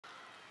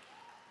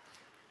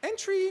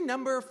Entry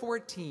number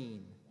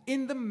 14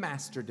 in the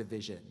Master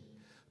Division.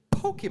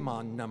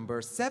 Pokemon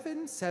number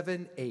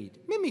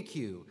 778,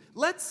 Mimikyu,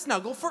 let's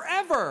snuggle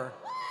forever.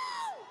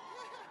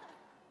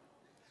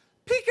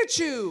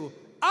 Pikachu,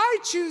 I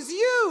choose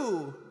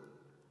you.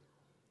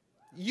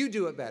 You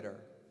do it better.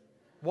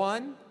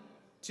 1,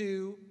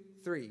 2,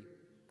 3.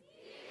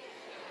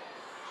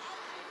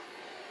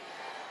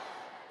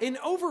 An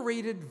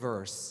overrated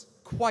verse,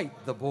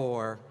 quite the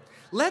bore.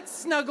 Let's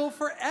snuggle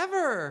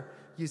forever.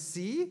 You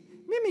see,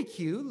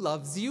 Mimikyu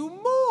loves you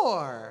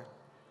more.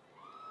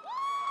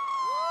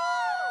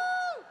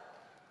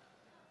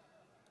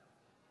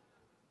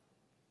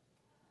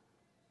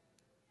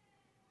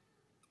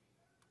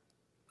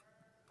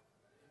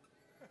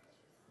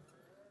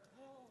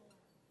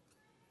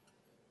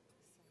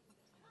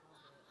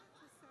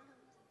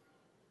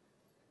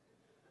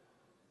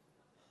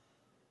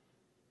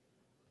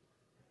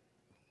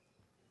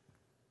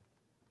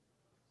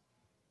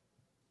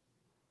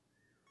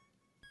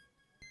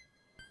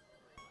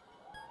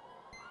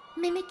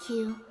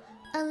 Mimikyu,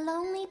 a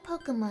lonely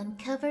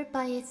Pokemon covered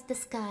by its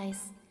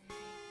disguise.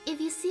 If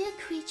you see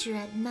a creature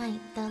at night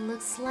that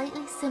looks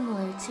slightly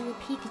similar to a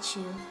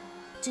Pikachu,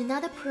 do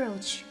not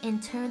approach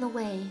and turn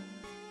away.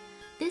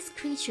 This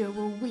creature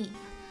will weep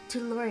to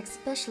lure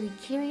especially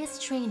curious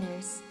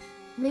trainers.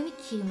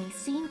 Mimikyu may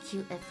seem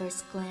cute at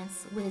first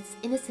glance with its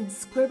innocent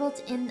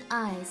scribbled-in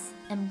eyes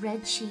and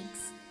red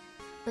cheeks,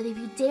 but if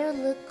you dare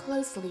look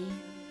closely,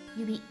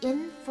 you'll be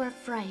in for a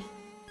fright.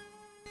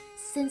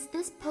 Since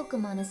this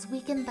Pokemon is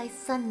weakened by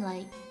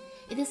sunlight,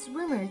 it is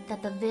rumored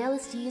that the veil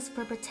is used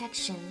for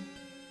protection.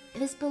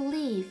 It is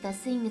believed that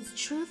seeing its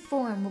true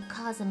form will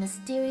cause a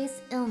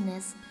mysterious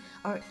illness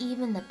or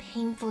even a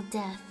painful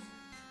death.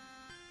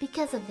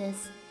 Because of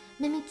this,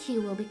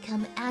 Mimikyu will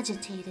become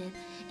agitated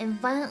and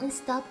violently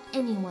stop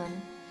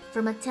anyone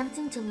from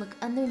attempting to look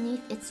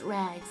underneath its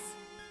rags.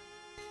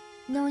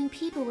 Knowing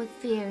people would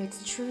fear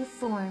its true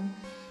form,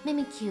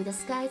 Mimikyu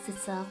disguised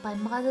itself by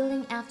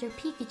modeling after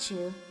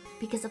Pikachu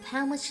because of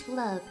how much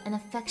love and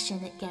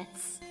affection it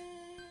gets.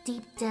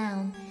 Deep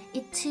down,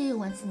 it too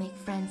wants to make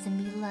friends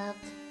and be loved.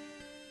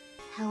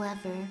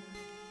 However,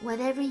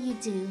 whatever you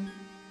do,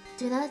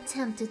 do not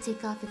attempt to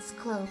take off its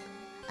cloak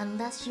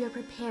unless you are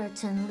prepared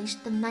to unleash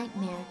the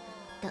nightmare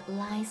that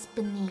lies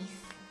beneath.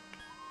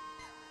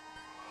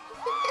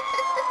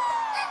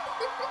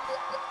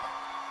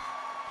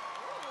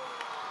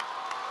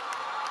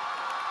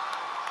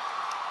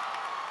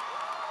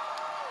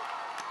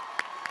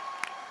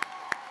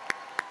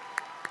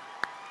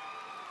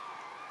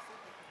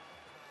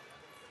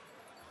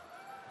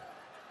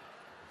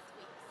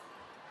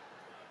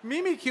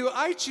 Mimikyu,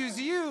 I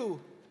choose you.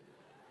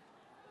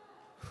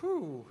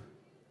 Whew.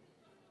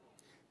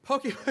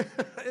 Pokemon.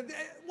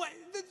 What?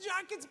 The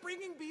jacket's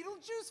bringing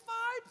Beetlejuice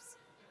vibes?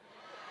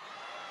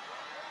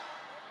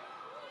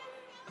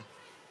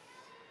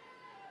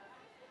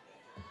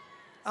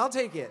 I'll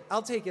take it.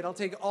 I'll take it. I'll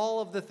take all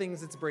of the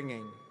things it's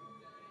bringing.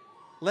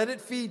 Let it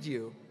feed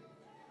you.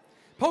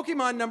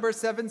 Pokemon number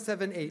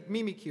 778,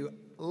 Mimikyu,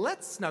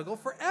 let's snuggle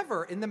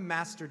forever in the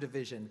Master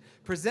Division.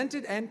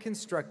 Presented and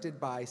constructed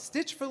by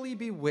Stitchfully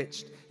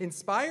Bewitched,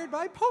 inspired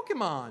by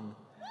Pokemon.